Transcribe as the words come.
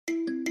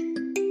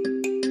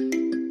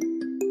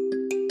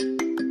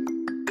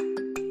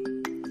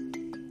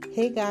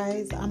Hey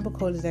guys, I'm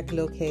Bukola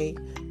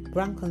Dekiloke,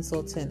 brand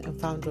consultant and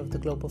founder of the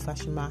Global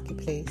Fashion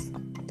Marketplace.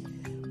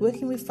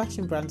 Working with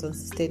fashion brands on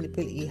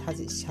sustainability has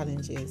its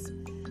challenges,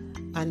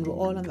 and we're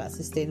all on that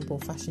sustainable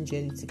fashion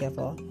journey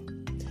together.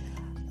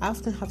 I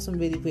often have some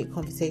really great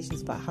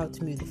conversations about how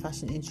to move the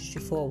fashion industry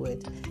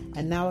forward,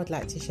 and now I'd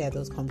like to share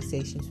those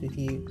conversations with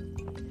you.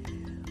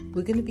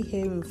 We're going to be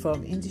hearing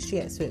from industry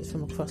experts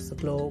from across the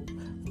globe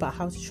about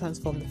how to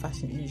transform the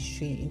fashion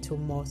industry into a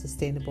more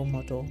sustainable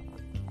model.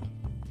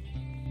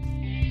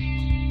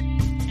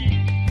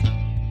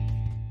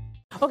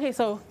 Okay,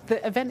 so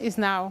the event is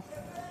now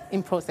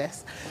in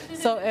process.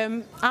 So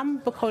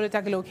I'm Bukola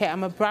Dekiloke.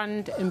 I'm a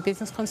brand and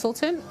business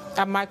consultant,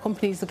 and my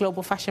company is the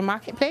Global Fashion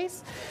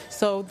Marketplace.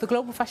 So the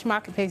Global Fashion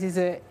Marketplace is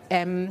a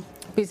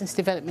business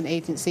development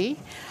agency,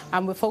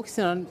 and we're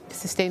focusing on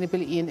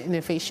sustainability and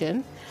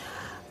innovation.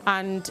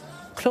 And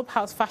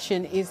Clubhouse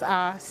Fashion is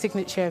our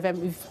signature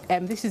event.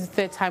 This is the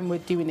third time we're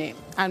doing it,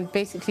 and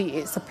basically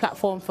it's a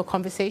platform for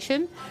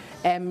conversation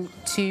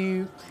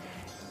to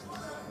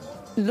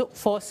look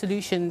for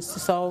solutions to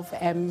solve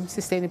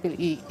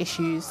sustainability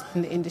issues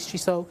in the industry.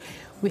 So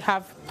we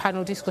have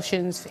panel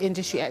discussions for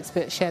industry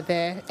experts, share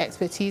their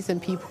expertise,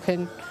 and people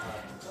can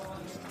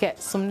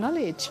get some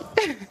knowledge.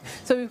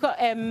 So we've got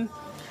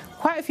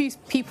quite a few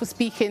people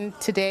speaking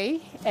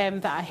today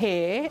that are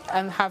here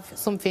and have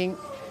something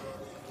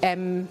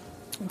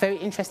very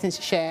interesting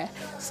to share.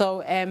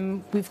 So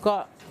we've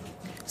got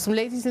some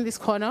ladies in this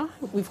corner.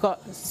 We've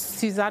got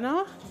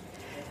Susanna,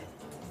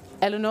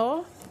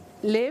 Eleanor,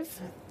 Liv,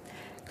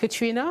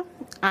 Katrina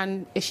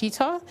and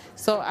Ishita.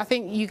 So I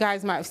think you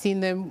guys might have seen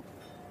them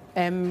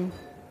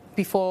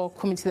before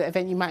coming to the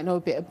event. You might know a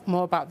bit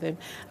more about them.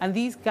 And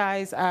these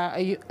guys are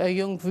a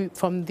young group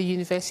from the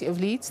University of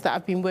Leeds that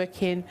have been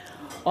working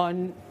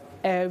on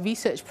a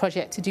research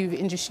project to do with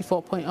Industry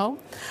 4.0.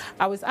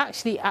 I was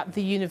actually at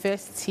the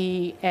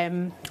university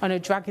on a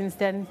Dragon's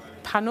Den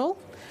panel,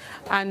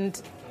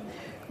 and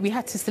we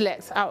had to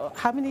select out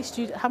how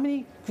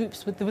many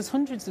groups. There was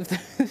hundreds of them.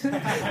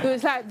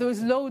 there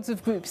was loads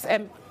of groups.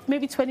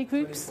 Maybe 20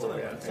 groups.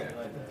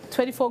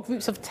 24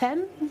 groups of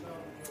 10.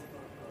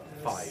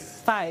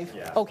 Five.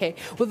 Yeah. Okay.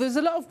 Well, there's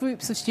a lot of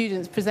groups of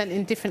students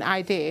presenting different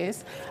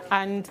ideas,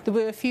 and there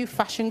were a few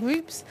fashion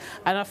groups.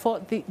 And I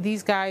thought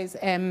these guys'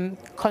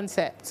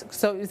 concept.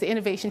 So it was the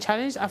innovation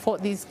challenge. I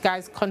thought these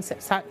guys'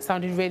 concept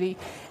sounded really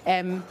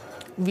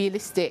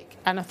realistic,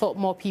 and I thought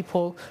more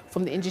people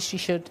from the industry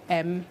should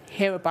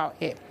hear about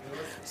it.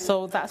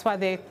 So that's why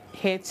they're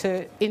here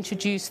to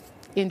introduce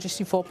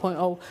Industry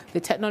 4.0, the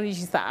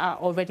technologies that are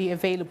already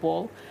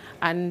available,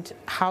 and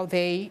how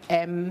they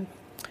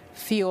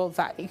feel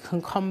that it can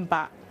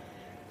combat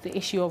the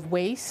issue of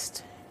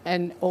waste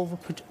and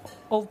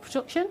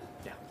overproduction.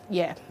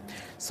 Yeah.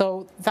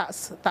 So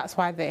that's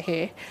why they're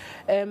here.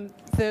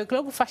 The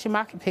Global Fashion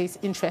Marketplace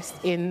interest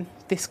in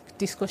this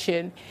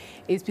discussion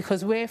is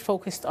because we're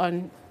focused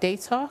on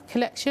data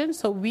collection.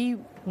 So we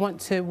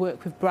want to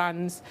work with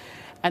brands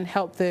and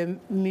help them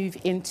move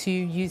into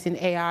using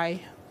AI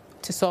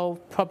to solve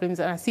problems.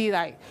 And I see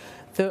like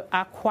there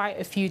are quite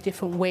a few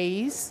different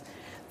ways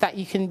that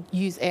you can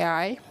use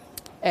AI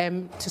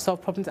to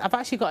solve problems. I've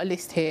actually got a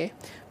list here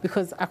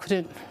because I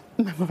couldn't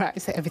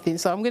memorize everything.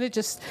 So I'm going to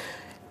just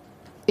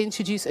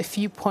introduce a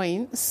few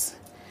points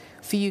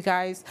for you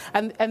guys,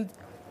 and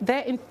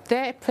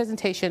their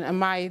presentation and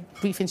my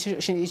brief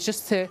introduction is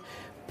just to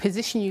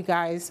position you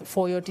guys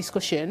for your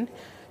discussion.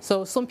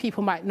 So some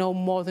people might know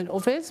more than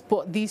others,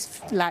 but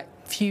these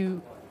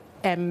few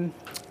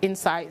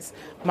insights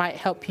might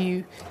help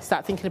you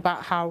start thinking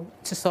about how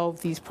to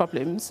solve these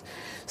problems.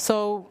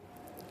 So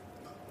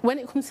when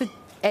it comes to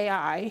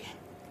AI,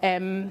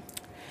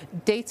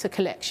 data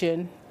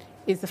collection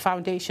is the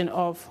foundation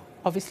of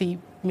obviously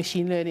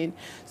machine learning.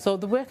 So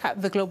the work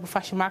at the Global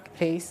Fashion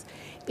Marketplace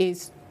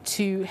is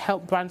to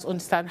help brands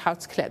understand how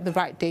to collect the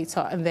right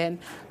data and then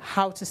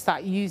how to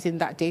start using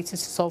that data to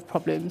solve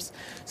problems.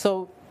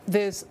 So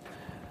there's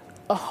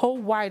a whole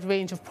wide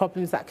range of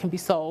problems that can be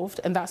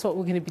solved, and that's what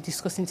we're going to be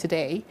discussing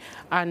today.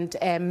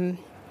 And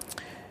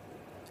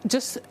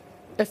just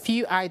a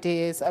few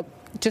ideas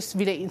just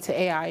relating to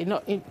AI,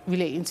 not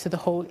relating to the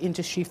whole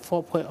Industry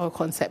 4.0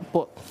 concept,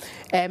 but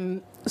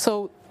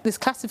so there's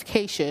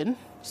classification.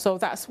 So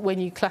that's when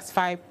you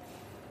classify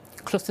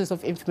clusters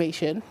of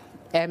information.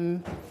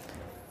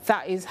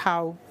 That is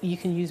how you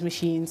can use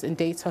machines and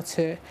data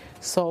to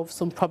solve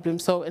some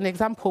problems. So an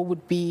example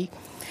would be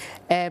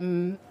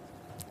to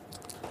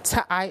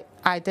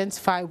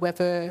identify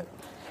whether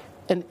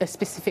a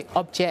specific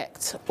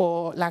object,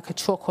 or like a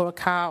truck or a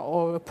car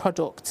or a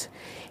product,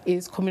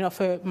 is coming off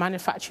a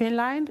manufacturing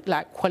line,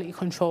 like quality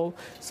control.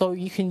 So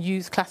you can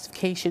use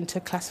classification to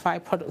classify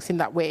products in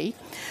that way.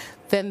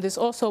 Then there's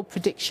also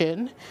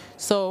prediction,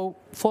 so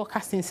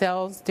forecasting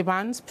sales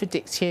demands,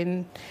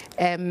 predicting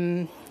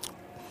demand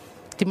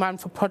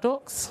for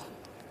products,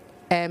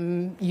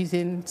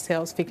 using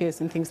sales figures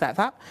and things like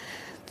that.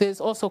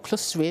 There's also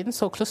clustering,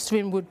 so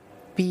clustering would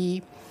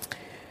be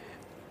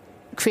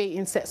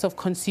creating sets of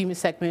consumer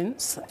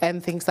segments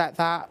and things like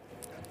that.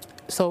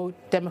 So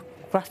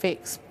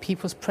demographics,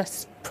 people's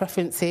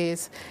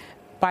preferences,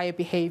 buyer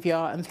behavior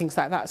and things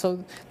like that.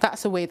 So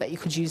that's a way that you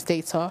could use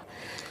data.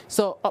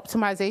 So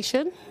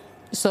optimization.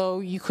 So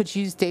you could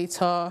use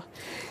data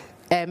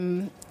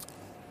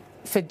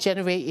for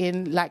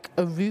generating like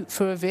a route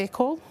for a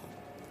vehicle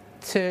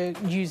to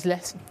use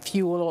less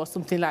fuel or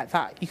something like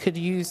that. You could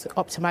use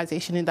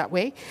optimization in that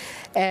way.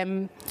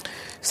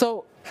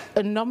 So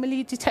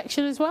anomaly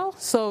detection as well.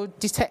 So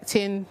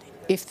detecting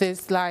if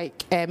there's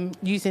like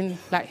using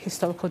like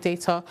historical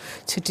data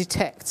to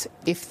detect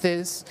if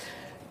there's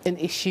an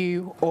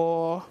issue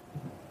or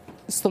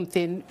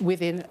something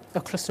within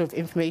a cluster of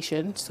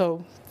information.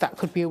 So that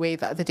could be a way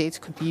that the data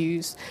could be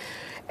used.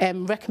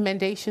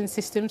 Recommendation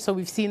systems. So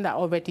we've seen that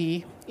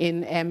already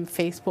in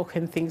Facebook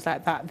and things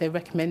like that. They're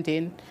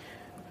recommending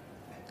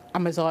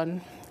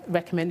Amazon,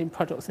 recommending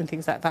products and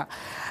things like that.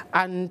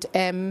 And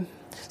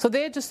so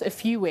they're just a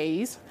few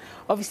ways.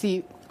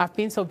 Obviously, I've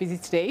been so busy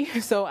today,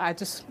 so I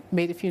just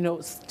made a few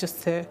notes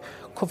just to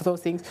cover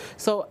those things.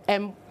 So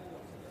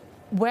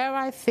where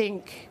I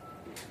think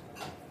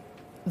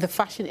the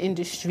fashion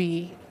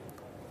industry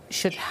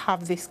should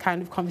have this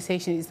kind of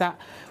conversation is that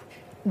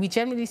we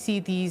generally see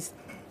these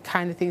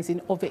kind of things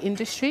in other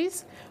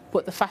industries,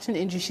 but the fashion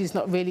industry is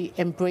not really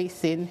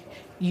embracing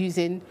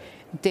using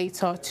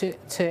data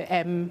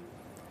to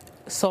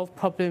solve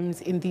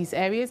problems in these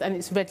areas, and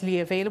it's readily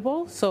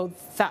available. So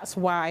that's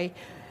why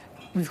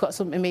we've got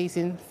some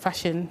amazing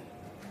fashion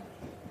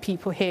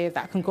people here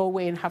that can go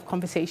away and have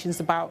conversations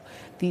about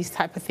these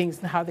type of things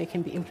and how they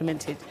can be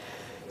implemented.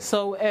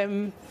 So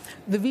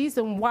the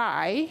reason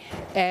why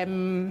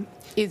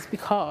is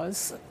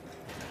because,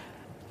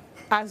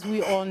 as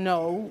we all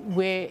know,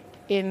 we're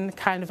in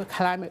kind of a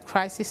climate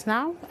crisis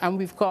now, and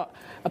we've got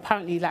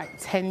apparently like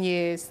 10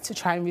 years to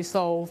try and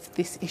resolve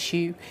this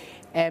issue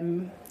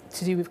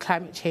to do with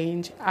climate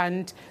change.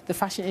 And the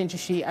fashion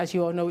industry, as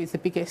you all know, is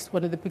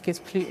one of the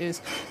biggest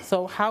polluters.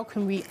 So how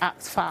can we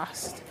act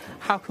fast?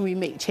 How can we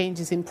make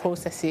changes in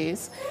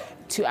processes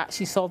to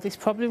actually solve this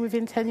problem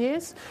within 10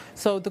 years?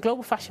 So the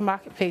Global Fashion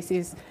Marketplace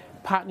is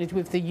partnered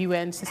with the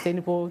UN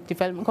Sustainable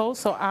Development Goals.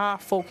 So our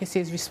focus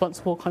is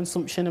responsible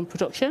consumption and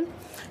production.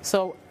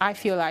 So I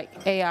feel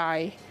like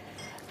AI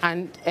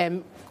and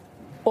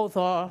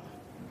other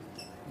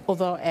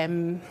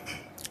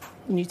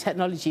new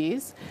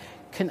technologies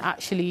can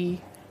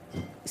actually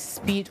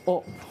speed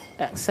up,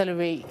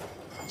 accelerate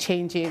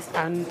changes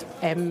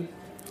and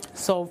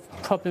solve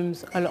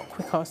problems a lot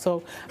quicker.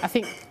 So I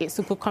think it's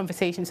a good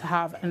conversation to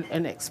have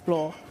and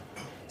explore.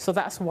 So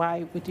that's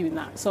why we're doing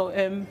that.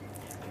 So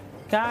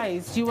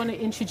guys, do you want to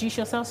introduce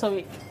yourselves?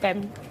 So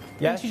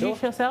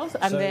introduce yourselves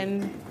and then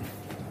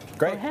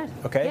great. Go ahead.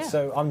 Okay, yeah.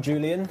 So I'm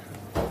Julian.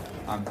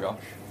 I'm Josh.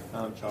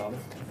 I'm Charlie.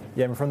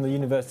 Yeah, I'm from the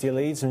University of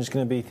Leeds. I'm just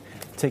going to be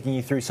taking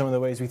you through some of the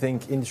ways we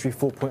think Industry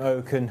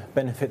 4.0 can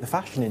benefit the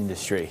fashion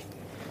industry.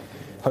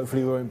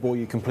 Hopefully we won't bore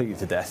you completely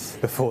to death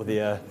before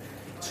the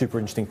super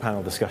interesting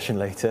panel discussion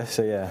later.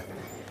 So yeah.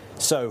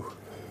 So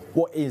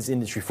what is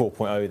Industry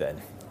 4.0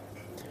 then?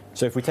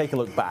 So if we take a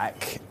look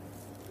back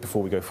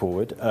before we go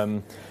forward,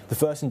 the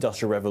first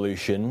industrial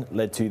revolution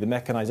led to the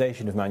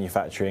mechanization of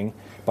manufacturing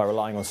by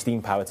relying on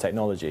steam-powered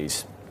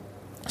technologies,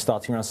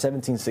 starting around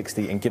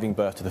 1760 and giving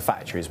birth to the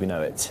factory as we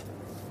know it.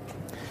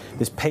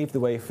 This paved the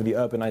way for the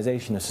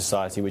urbanization of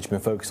society, which had been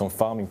focused on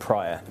farming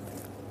prior.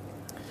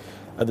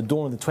 At the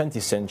dawn of the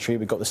 20th century,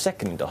 we got the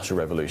second industrial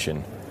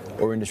revolution,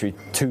 or Industry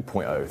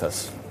 2.0.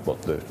 That's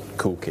what the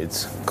cool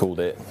kids called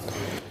it.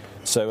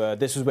 So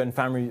this was when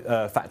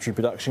factory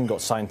production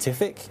got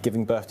scientific,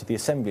 giving birth to the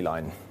assembly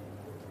line.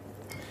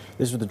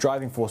 This was the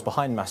driving force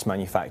behind mass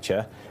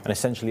manufacture and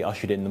essentially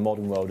ushered in the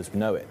modern world as we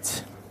know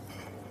it.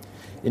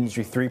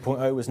 Industry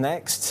 3.0 was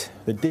next,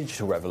 the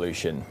digital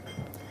revolution.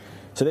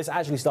 So this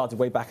actually started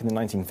way back in the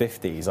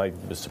 1950s. I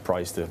was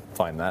surprised to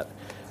find that.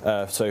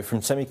 So from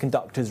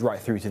semiconductors right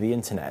through to the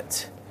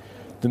internet.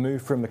 The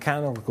move from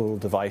mechanical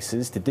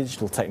devices to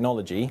digital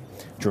technology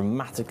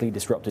dramatically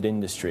disrupted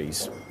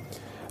industries.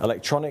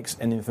 Electronics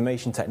and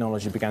information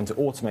technology began to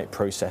automate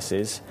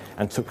processes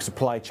and took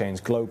supply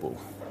chains global.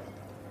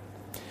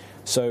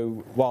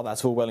 So while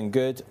that's all well and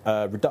good,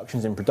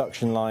 reductions in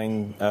production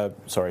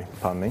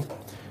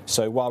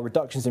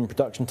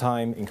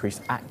time,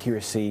 increased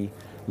accuracy,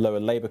 lower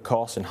labour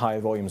costs and higher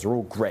volumes are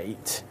all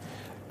great,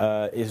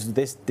 is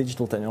this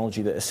digital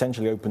technology that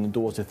essentially opened the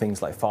door to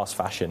things like fast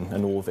fashion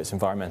and all of its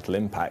environmental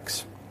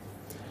impacts.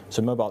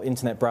 So mobile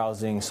internet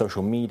browsing,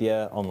 social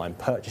media, online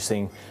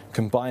purchasing,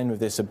 combined with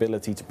this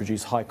ability to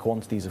produce high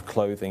quantities of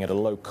clothing at a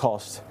low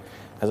cost,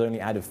 has only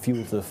added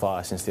fuel to the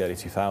fire since the early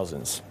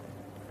 2000s.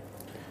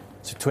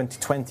 So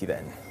 2020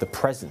 then, the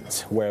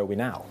present, where are we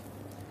now?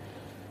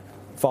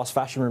 Fast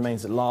fashion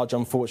remains at large,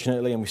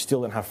 unfortunately, and we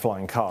still don't have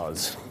flying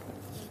cars.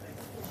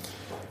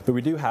 But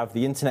we do have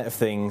the Internet of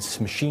Things,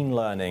 machine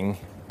learning,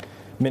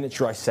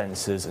 miniaturized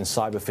sensors, and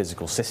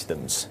cyber-physical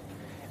systems.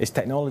 It's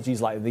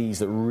technologies like these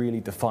that really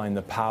define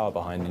the power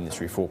behind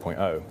Industry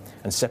 4.0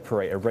 and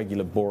separate a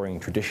regular, boring,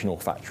 traditional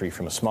factory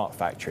from a smart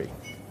factory.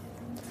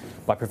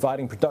 By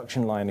providing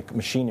production line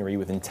machinery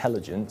with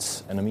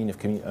intelligence and a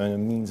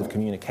means of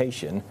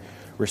communication,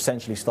 we're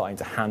essentially starting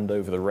to hand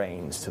over the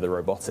reins to the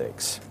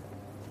robotics,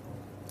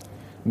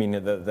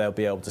 meaning that they'll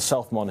be able to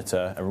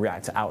self-monitor and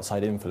react to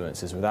outside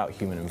influences without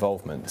human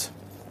involvement.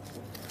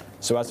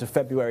 So as of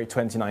February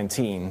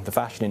 2019, the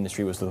fashion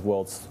industry was the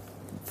world's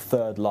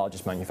third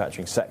largest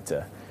manufacturing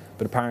sector,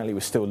 but apparently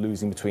was still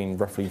losing between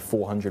roughly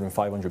 $400 and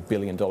 $500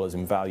 billion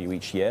in value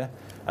each year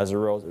as a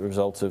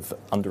result of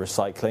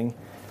under-recycling.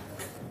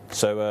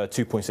 So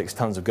 2.6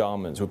 tons of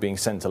garments were being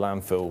sent to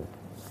landfill.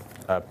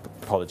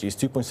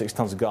 2.6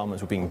 tons of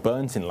garments were being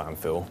burnt in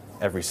landfill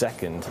every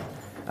second,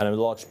 and a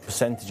large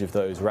percentage of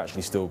those were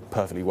actually still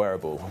perfectly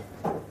wearable.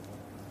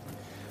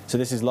 So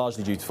this is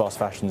largely due to fast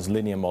fashion's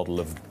linear model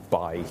of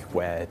buy,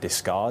 wear,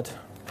 discard.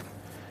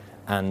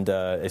 And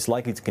it's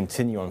likely to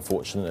continue,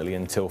 unfortunately,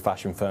 until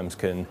fashion firms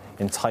can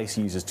entice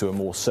users to a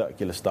more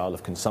circular style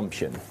of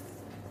consumption.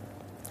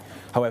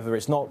 However,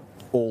 it's not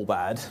all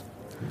bad.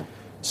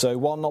 So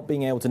while not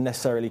being able to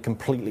necessarily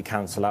completely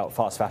cancel out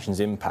fast fashion's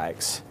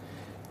impacts,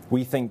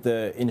 we think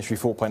the Industry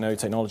 4.0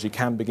 technology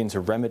can begin to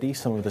remedy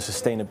some of the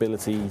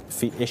sustainability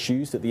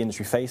issues that the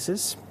industry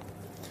faces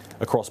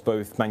across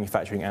both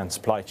manufacturing and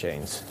supply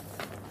chains.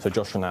 So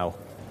Josh will now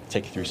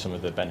take you through some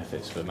of the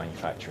benefits for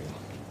manufacturing.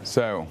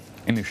 So,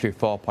 Industry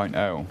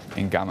 4.0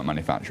 in garment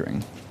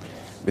manufacturing.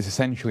 This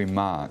essentially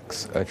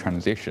marks a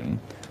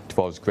transition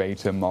towards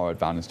greater, more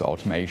advanced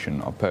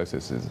automation of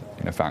processes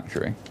in a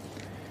factory.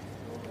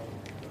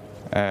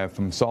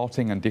 From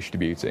sorting and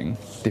distributing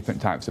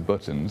different types of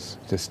buttons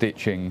to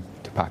stitching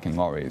to packing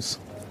lorries.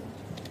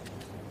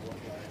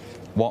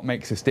 What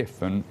makes this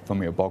different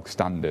from your bog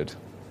standard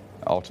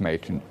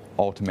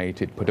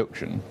automated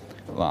production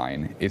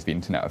line is the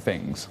Internet of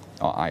Things,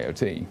 or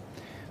IoT.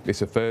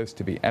 This refers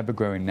to the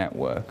ever-growing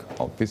network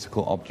of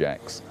physical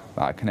objects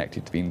that are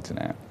connected to the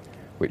internet,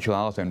 which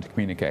allows them to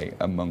communicate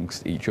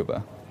amongst each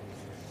other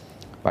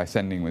by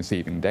sending and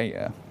receiving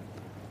data.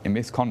 In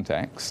this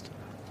context,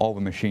 all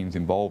the machines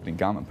involved in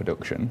garment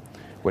production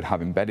would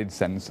have embedded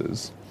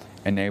sensors,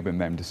 enabling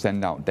them to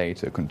send out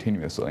data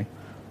continuously.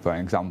 For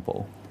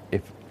example,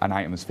 if an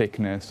item's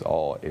thickness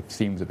or if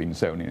seams have been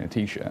sewn in a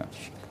t-shirt.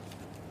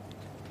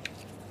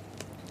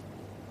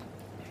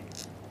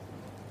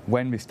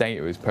 When this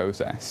data is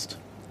processed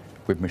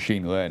with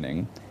machine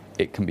learning,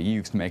 it can be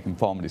used to make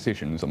informed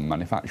decisions on the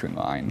manufacturing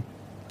line.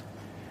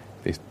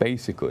 This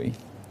basically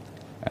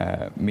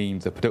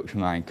means the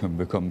production line can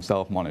become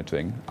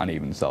self-monitoring and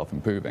even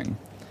self-improving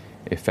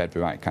if fed the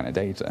right kind of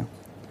data.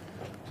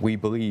 We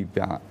believe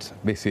that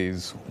this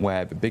is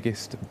where the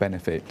biggest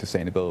benefit to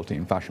sustainability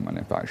in fashion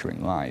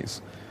manufacturing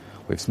lies,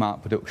 with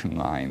smart production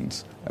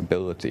lines'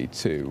 ability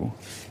to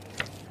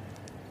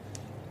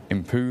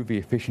improve the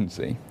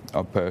efficiency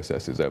of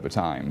processes over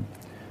time,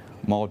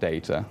 more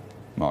data,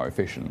 more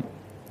efficient.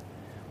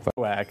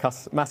 Where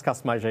mass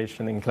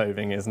customization in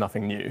clothing is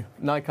nothing new.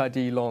 Nike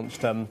ID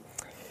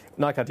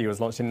was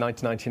launched in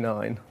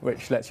 1999,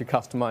 which lets you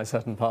customize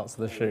certain parts of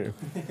the shoe.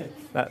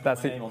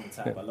 That's my name on the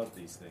tab. I love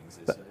these things.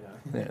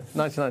 Yeah,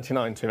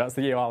 1999 too. That's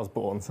the year I was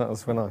born. So that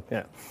was when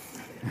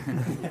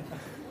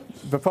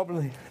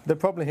The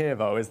problem here,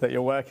 though, is that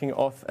you're working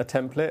off a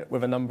template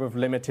with a number of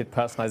limited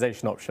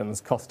personalization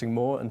options, costing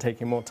more and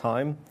taking more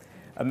time.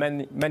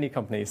 And many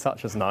companies,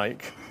 such as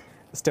Nike,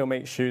 still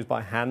make shoes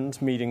by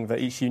hand, meaning that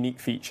each unique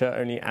feature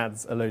only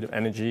adds a load of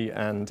energy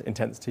and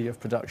intensity of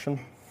production.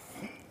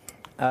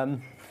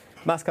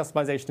 Mass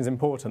customization is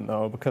important,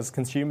 though, because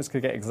consumers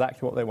could get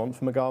exactly what they want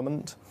from a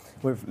garment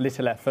with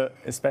little effort,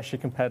 especially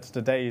compared to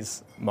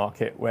today's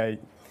market, where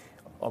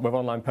with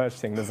online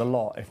purchasing, there's a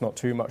lot, if not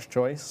too much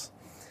choice.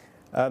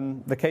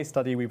 The case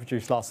study we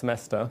produced last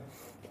semester,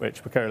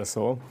 which Bacola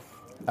saw,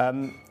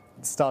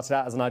 started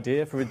out as an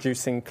idea for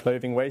reducing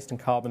clothing waste and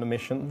carbon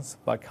emissions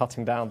by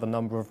cutting down the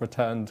number of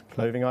returned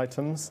clothing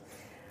items.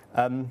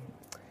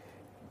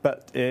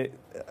 But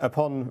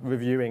upon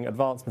reviewing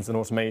advancements in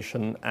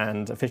automation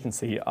and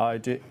efficiency, our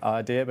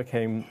idea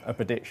became a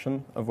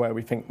prediction of where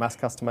we think mass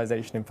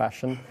customization in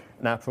fashion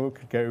and apparel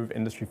could go with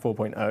Industry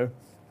 4.0.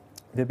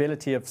 The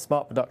ability of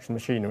smart production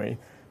machinery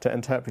to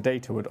interpret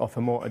data would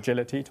offer more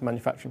agility to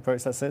manufacturing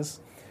processes.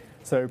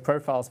 So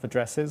profiles for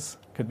dresses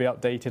could be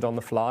updated on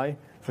the fly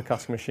for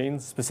custom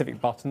machines. Specific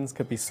buttons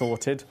could be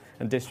sorted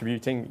and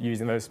distributing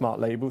using those smart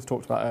labels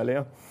talked about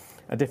earlier.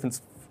 And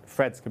different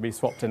threads could be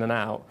swapped in and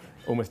out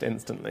almost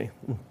instantly.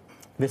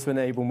 This will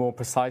enable more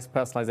precise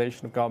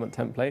personalization of garment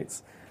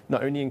templates,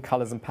 not only in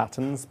colours and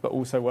patterns, but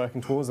also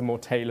working towards a more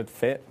tailored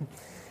fit,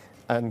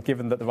 and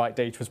given that the right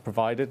data was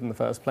provided in the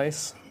first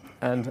place.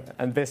 And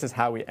this is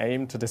how we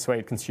aim to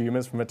dissuade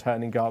consumers from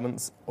returning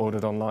garments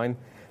ordered online,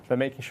 by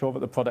making sure that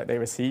the product they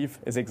receive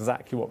is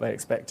exactly what they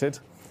expected,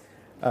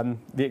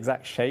 the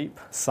exact shape,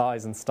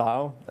 size and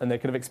style, and they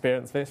could have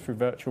experienced this through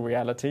virtual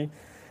reality,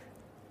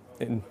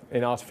 in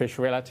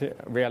artificial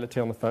reality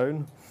on the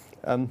phone.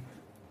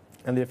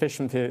 And the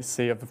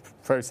efficiency of the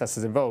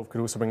processes involved could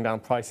also bring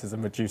down prices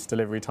and reduce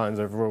delivery times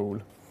overall.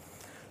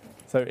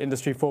 So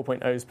Industry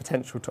 4.0's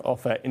potential to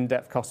offer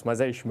in-depth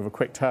customization with a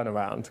quick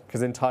turnaround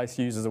could entice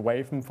users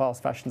away from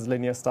fast fashion's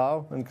linear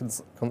style and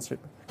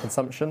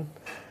consumption,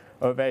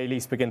 or at very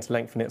least begin to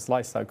lengthen its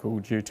life cycle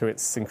due to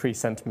its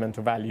increased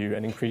sentimental value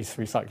and increased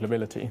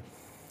recyclability.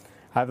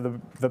 However,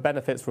 the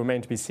benefits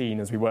remain to be seen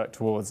as we work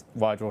towards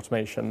wider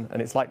automation, and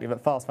it's likely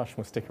that fast fashion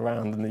will stick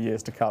around in the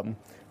years to come,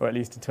 or at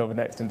least until the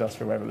next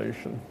industrial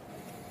revolution.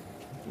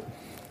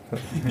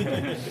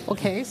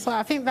 Okay, so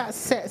I think that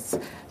sets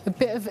a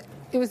bit of,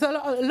 it was a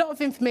lot of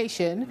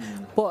information,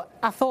 but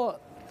I thought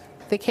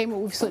they came up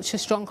with such a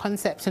strong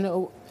concept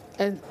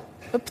and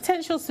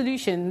potential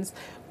solutions,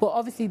 but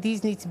obviously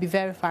these need to be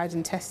verified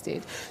and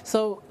tested.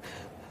 So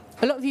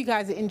a lot of you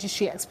guys are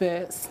industry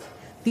experts.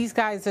 These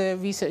guys are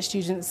research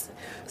students.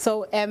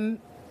 So it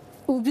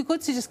would be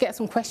good to just get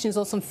some questions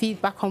or some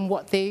feedback on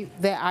what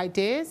their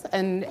ideas,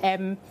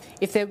 and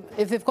if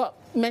they've got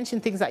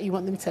mentioned things that you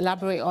want them to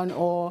elaborate on,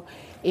 or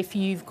if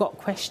you've got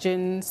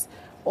questions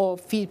or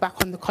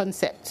feedback on the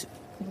concept,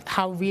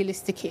 how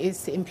realistic it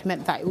is to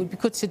implement that. It would be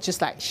good to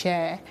just like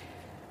share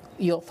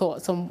your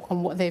thoughts on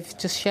what they've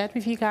just shared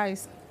with you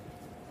guys.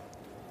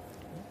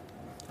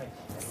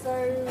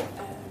 So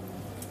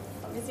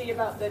obviously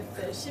about the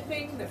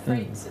shipping, the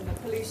freight and the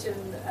pollution,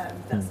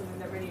 that's something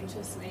that really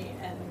interests me,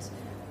 and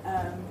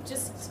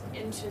just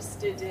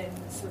interested in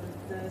sort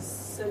of the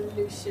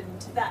solution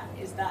to that.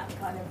 Is that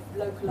kind of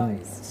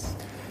localised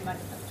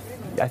manufacturing?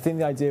 I think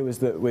the idea was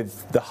that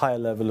with the higher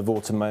level of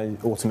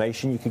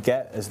automation you could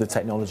get as the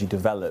technology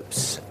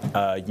develops,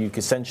 you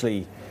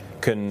essentially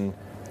can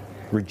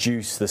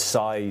reduce the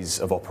size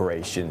of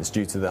operations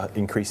due to the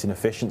increase in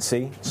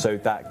efficiency. So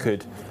that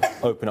could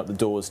open up the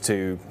doors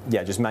to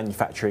just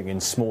manufacturing in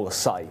smaller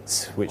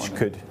sites, which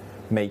could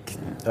make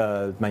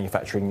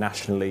manufacturing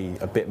nationally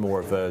a bit more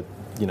of a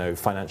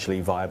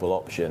financially viable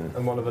option.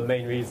 And one of the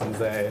main reasons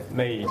they're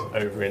made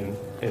over in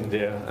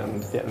India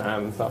and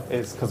Vietnam and stuff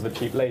is because of the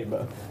cheap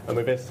labour. And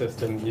with this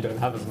system, you don't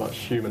have as much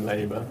human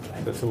labour.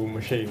 It's all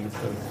machines,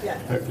 and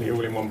hopefully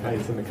all in one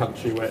place in the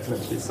country where it's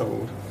meant to be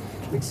sold.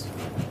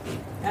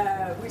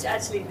 Which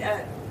actually,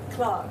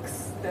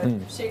 Clark's, the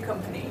shoe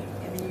company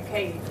in the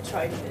UK,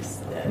 tried this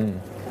kind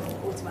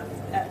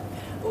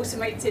of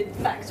automated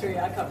factory.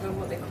 I can't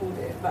remember what they called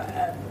it, but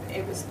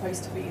it was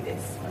supposed to be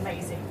this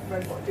amazing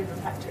robot-driven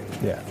factory.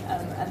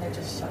 And they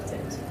just shut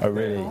it. Oh,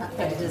 really?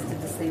 They just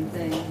did the same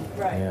thing.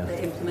 Right. Yeah.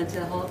 They they built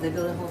a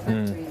whole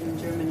factory in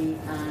Germany,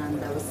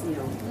 and that was, the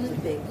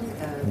big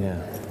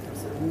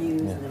sort of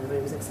news, and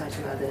everybody was excited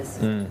about this.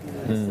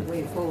 This is the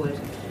way forward.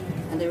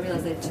 And they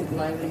realized they took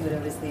livelihood,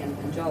 obviously,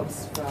 and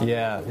jobs from people.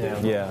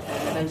 And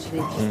eventually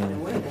it just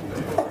didn't work, and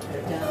people put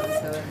it down.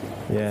 So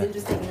it's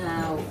interesting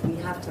how we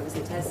have to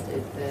obviously test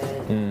it,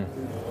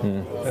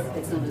 but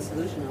it's not a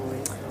solution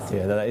always.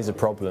 Yeah, that is a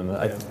problem.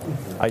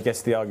 I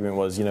guess the argument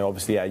was,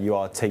 obviously, you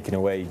are taking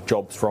away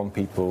jobs from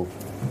people,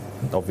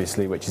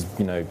 obviously, which is,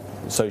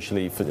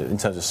 socially, in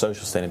terms of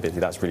social sustainability,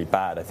 that's really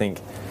bad. I think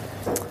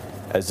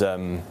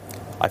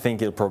I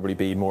think it'll probably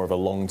be more of a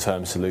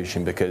long-term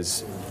solution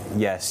because,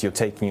 yes, you're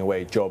taking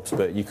away jobs,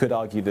 but you could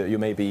argue that you're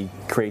maybe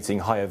creating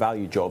higher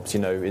value jobs,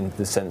 in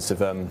the sense of,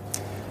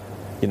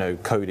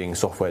 coding,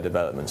 software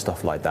development,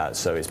 stuff like that.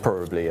 So it's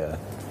probably a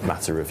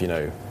matter of,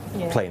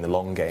 playing the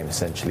long game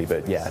essentially.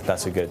 But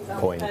that's a good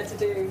point. To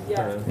do,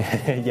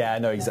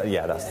 no, exactly.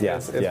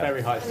 It's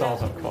very high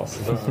startup costs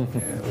as well.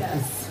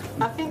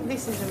 I think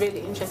this is a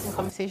really interesting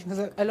conversation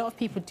because a lot of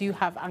people do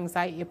have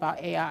anxiety about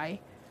AI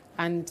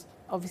and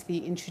obviously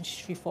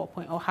Industry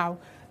 4.0, how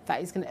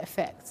that is going to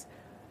affect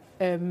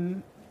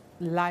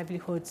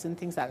livelihoods and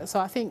things like that. So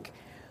I think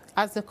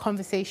as the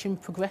conversation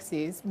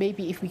progresses,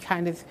 maybe if we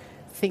kind of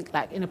think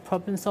like in a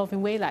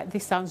problem-solving way, like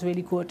this sounds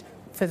really good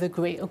for the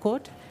greater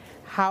good,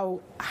 how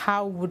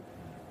would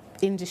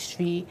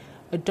industry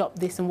adopt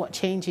this and what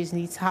changes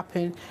need to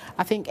happen?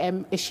 I think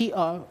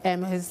Ashita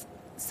has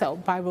set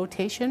up By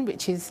Rotation,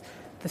 which is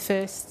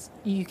the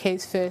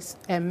UK's first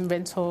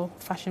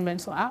fashion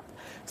rental app.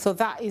 So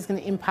that is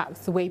going to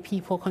impact the way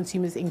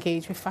consumers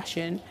engage with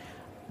fashion.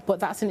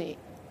 But that's an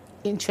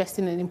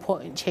interesting and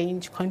important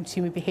change,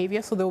 consumer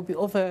behaviour. So there will be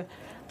other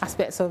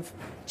aspects of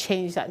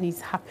change that needs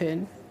to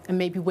happen, and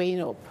maybe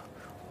weighing up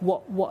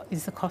what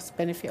is the cost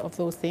benefit of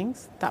those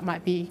things. That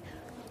might be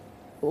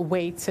a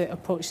way to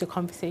approach the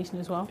conversation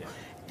as well.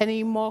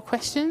 Any more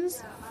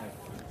questions?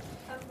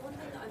 One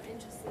thing that I'm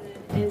interested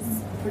in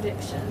is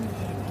prediction.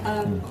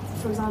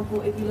 For example,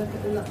 if you look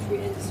at the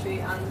luxury industry,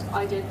 and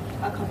I did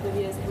a couple of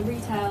years in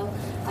retail,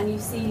 and you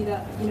see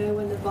that,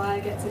 when the buyer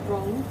gets it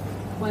wrong,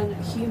 when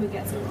a human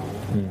gets it wrong,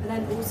 and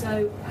then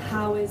also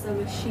how is a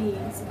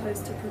machine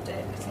supposed to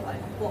predict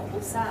what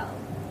will sell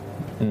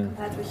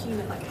compared to a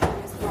human, how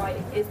is right?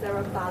 Is there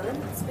a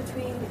balance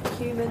between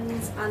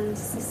humans and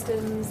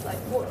systems?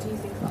 What do you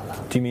think about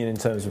that? Do you mean in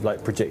terms of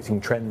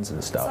predicting trends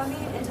and stuff? So I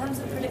mean in terms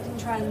of predicting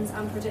trends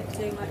and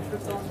predicting, for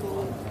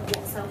example,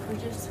 what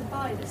Selfridges to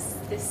buy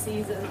this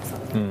season or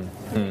something.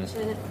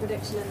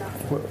 Prediction in that.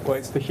 Well,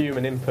 it's the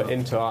human input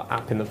into our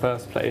app in the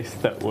first place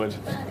that would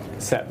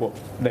set what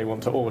they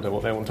want to order,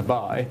 what they want to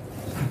buy.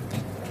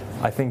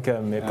 I think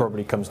it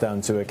probably comes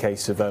down to a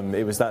case of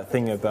it was that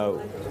thing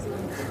about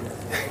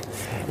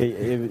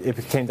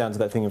it came down to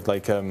that thing of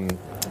like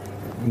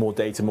more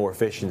data, more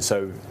efficient.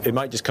 So it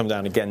might just come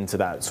down again to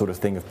that sort of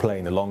thing of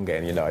playing the long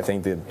game. I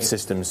think the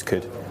systems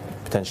could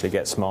potentially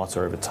get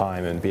smarter over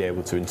time and be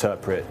able to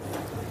interpret.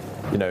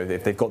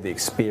 If they've got the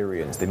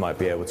experience, they might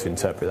be able to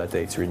interpret that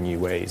data in new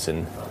ways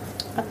and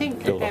I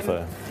think build off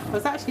a. I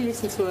was actually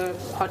listening to a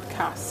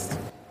podcast.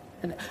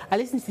 And I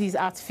listen to these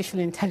artificial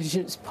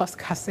intelligence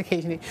podcasts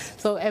occasionally.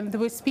 So they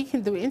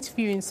were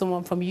interviewing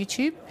someone from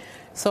YouTube.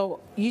 So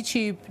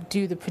YouTube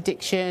do the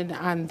prediction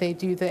and they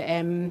do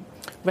the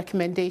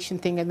recommendation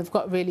thing, and they've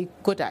got really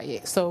good at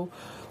it. So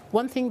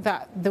one thing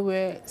that they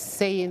were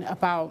saying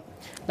about,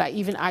 like,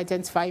 even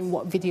identifying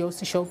what videos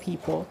to show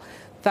people,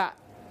 that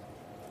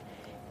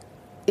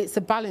it's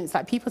a balance.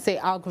 Like, people say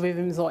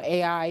algorithms or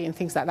AI and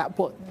things like that,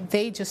 but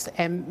they just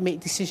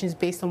make decisions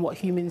based on what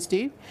humans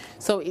do.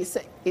 So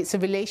it's a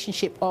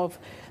relationship of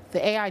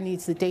the AI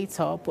needs the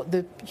data, but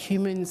the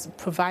humans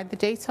provide the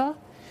data.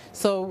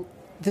 So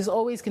there's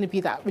always going to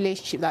be that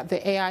relationship that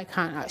the AI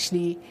can't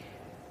actually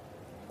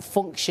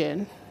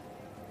function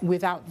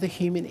without the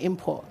human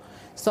input.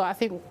 So I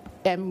think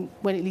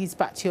when it leads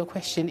back to your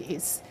question,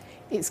 it's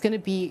going to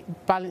be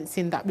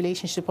balancing that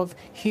relationship of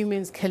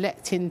humans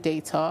collecting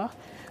data,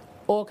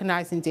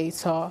 organising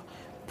data,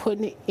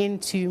 putting it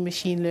into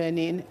machine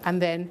learning,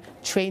 and then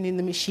training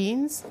the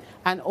machines.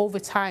 And over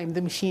time,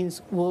 the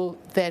machines will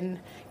then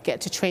get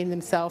to train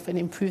themselves and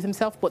improve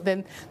themselves. But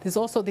then there's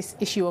also this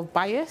issue of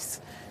bias.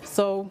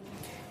 So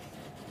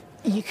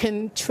you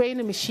can train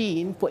a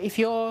machine, but if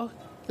you're,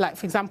 like,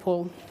 for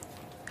example,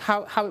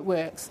 how it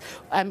works,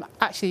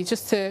 actually,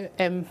 just to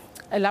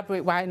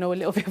elaborate why I know a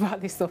little bit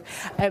about this stuff,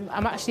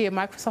 I'm actually a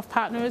Microsoft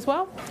partner as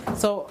well.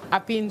 So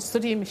I've been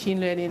studying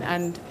machine learning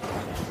and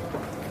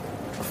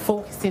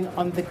focusing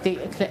on the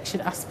data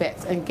collection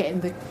aspect and getting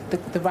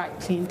the right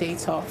clean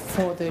data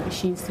for the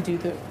machines to do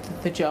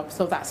the job.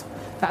 So that's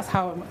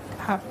how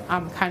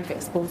I'm kind of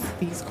exposed to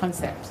these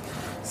concepts.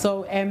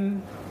 So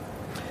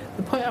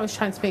the point I was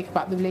trying to make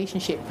about the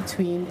relationship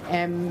between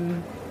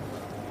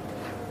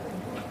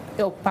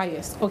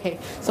bias. Okay,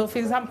 so for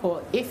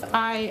example, if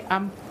I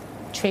am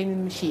training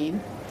the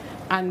machine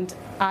and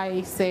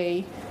I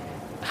say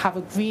have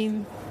a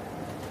green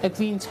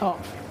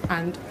top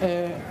and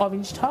an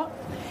orange top,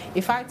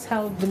 if I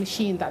tell the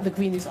machine that the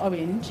green is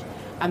orange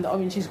and the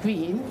orange is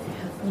green,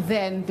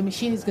 then the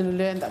machine is going to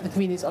learn that the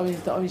green is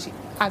orange, the orange.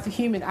 As a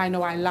human, I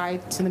know I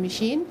lied to the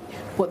machine,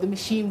 but the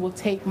machine will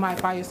take my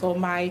bias or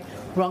my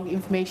wrong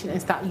information and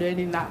start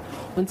learning that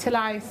until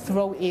I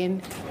throw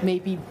in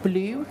maybe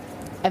blue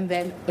and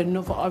then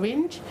another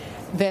orange,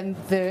 and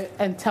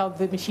tell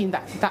the machine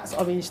that that's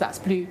orange, that's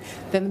blue,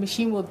 then the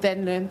machine will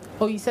then learn,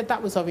 oh, you said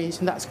that was orange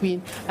and that's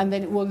green, and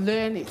then it will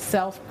learn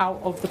itself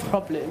out of the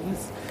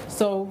problems.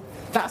 So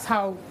that's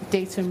how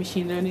data and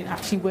machine learning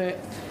actually work.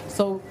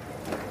 So,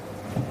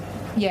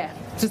 yeah.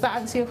 Does that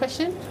answer your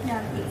question?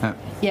 Yeah.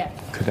 Yeah.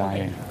 Could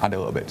I add a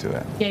little bit to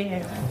it?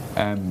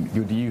 Yeah.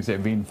 You'd use a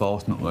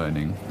reinforcement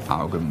learning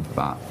algorithm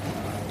for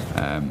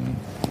that.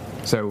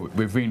 So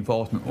with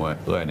reinforcement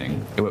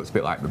learning, it works a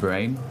bit like the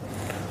brain.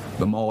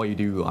 The more you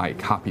do like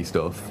happy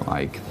stuff,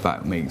 like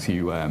that makes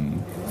you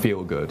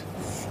feel good,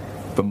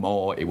 the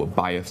more it will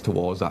bias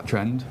towards that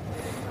trend.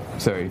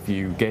 So if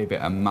you gave it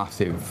a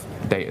massive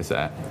data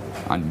set,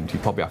 and you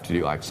probably have to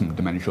do like some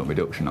dimensional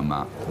reduction on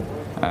that,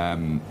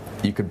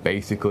 you could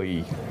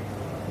basically,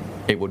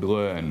 it would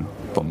learn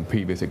from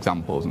previous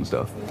examples and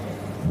stuff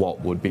what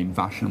would be in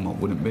fashion and what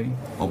wouldn't be,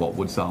 or what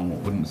would sell and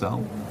what wouldn't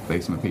sell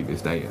based on the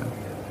previous data.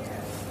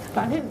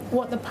 But I think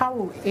what the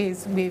power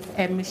is with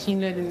machine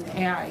learning and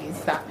AI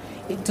is that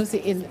it does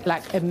it in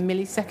like a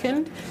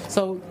millisecond.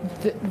 So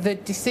the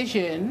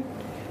decision,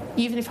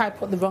 even if I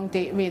put the wrong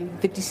data in,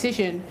 the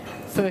decision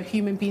for a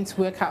human being to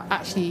work out,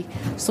 actually,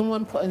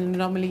 someone put an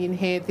anomaly in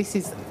here, this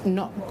is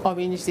not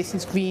orange, this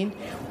is green,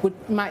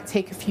 might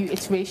take a few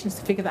iterations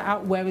to figure that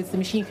out, whereas the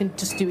machine can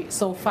just do it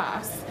so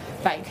fast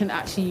that it can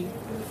actually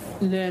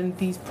learn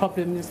these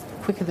problems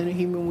quicker than a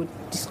human would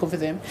discover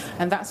them.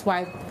 And that's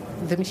why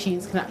the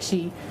machines can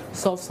actually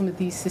solve some of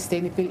these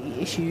sustainability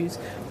issues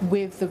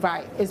with the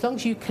right, as long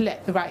as you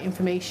collect the right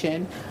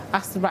information,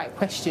 ask the right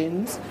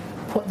questions,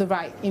 put the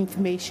right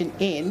information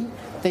in,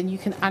 then you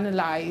can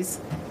analyse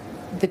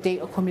the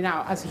data coming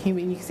out as a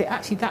human. You can say,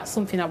 actually, that's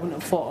something I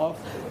wouldn't have thought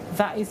of.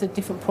 That is a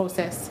different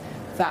process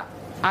that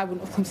I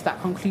wouldn't have come to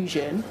that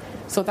conclusion.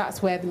 So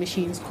that's where the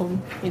machines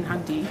come in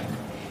handy.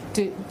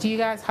 Do you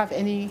guys have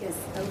any? Yes,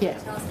 I would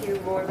like to ask you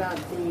more about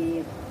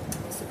the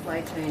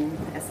supply chain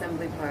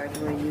assembly part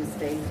where you use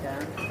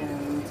data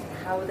and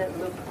how would that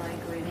look like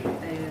really?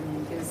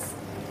 Because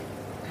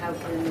how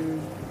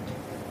can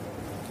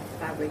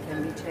fabric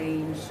can be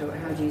changed, or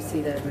how do you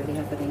see that really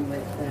happening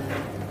with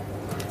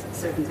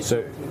certain technology?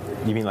 So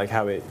you mean like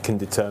how it can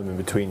determine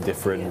between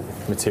different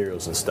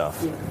materials and stuff?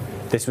 Yeah.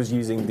 This was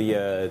using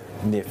the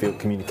near field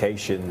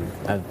communication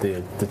and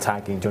the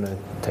tagging. Do you want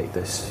to take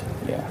this?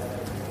 Yeah.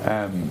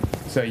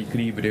 So you could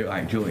either do it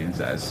like Julian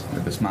says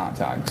with the smart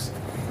tags,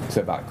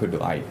 so that could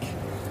like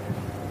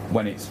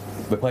when it's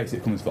the place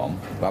it comes from,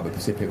 will have a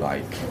specific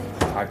like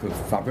type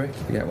of fabric,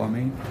 if you get what I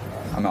mean,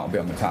 and that'll be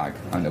on the tag,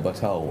 and it'll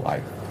tell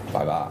like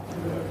by that.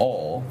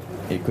 Or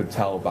it could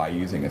tell by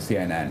using a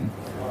CNN,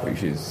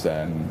 which is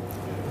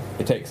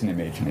it takes an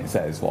image and it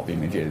says what the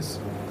image is,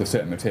 because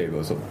certain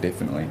materials look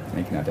differently, and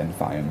you can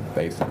identify them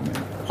based on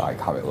like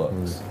how it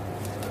looks.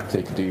 So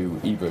you could do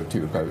either of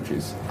two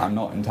approaches. I'm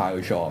not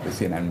entirely sure if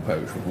the CNN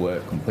approach would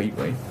work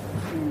completely,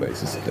 but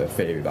it's just a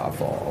theory that I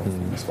thought of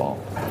in the spot.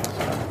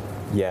 So.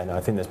 Yeah, no,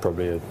 I think there's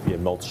probably a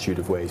multitude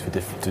of ways for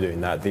doing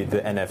that. The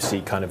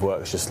NFC kind of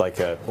works just like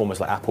almost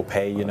like Apple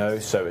Pay, you know.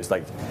 So it's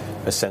like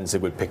a sensor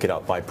would pick it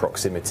up by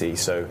proximity.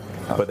 So,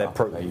 that's but they're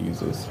Apple Pay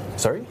users.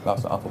 Sorry,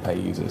 that's what Apple Pay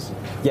users.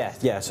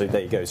 Yeah. So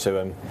there you go.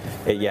 So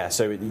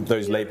so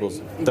those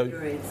labels.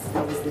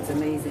 Obviously, it's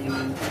amazing.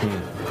 And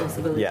the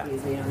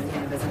possibilities, you know, in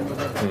kind of example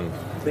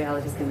that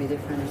realities can be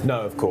different. No,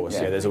 of course.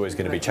 Yeah, there's always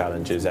going to be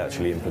challenges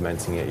actually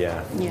implementing it.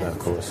 Yeah. No, of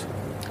course.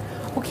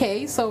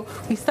 Okay, so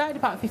we started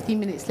about 15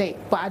 minutes late,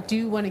 but I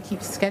do want to keep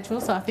the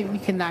schedule, so I think we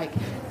can like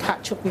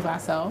catch up with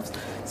ourselves.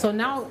 So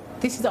now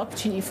this is the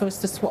opportunity for us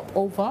to swap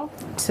over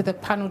to the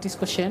panel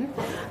discussion.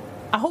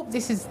 I hope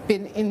this has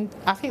been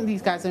I think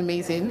these guys are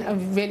amazing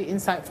and really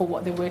insightful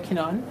what they're working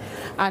on.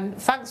 And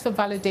thanks for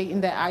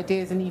validating their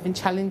ideas and even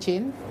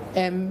challenging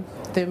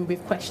them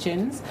with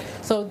questions.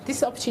 So this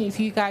is an opportunity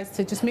for you guys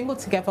to just mingle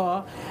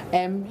together.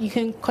 You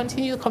can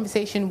continue the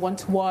conversation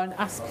one-to-one,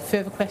 ask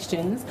further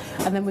questions,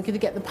 and then we're going to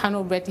get the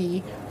panel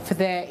ready for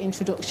their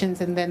introductions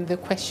and then the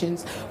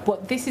questions.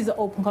 But this is an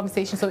open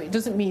conversation, so it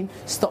doesn't mean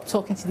stop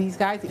talking to these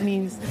guys. It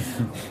means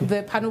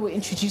the panel will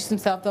introduce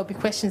themselves, there'll be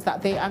questions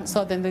that they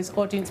answer, then there's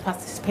audience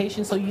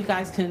participation, so you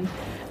guys can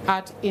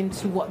add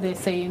into what they're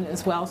saying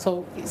as well.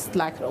 So it's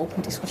like an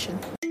open discussion.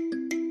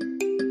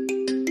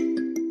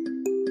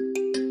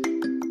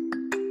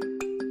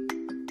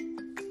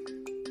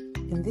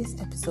 In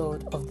this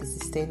episode of the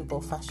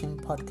Sustainable Fashion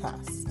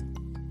Podcast,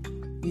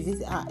 we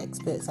visit our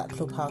experts at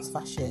Clubhouse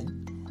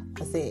Fashion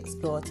as they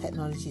explore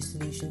technology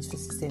solutions for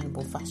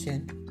sustainable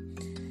fashion.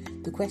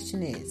 The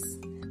question is,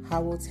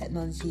 how will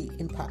technology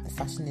impact the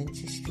fashion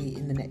industry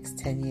in the next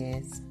 10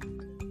 years?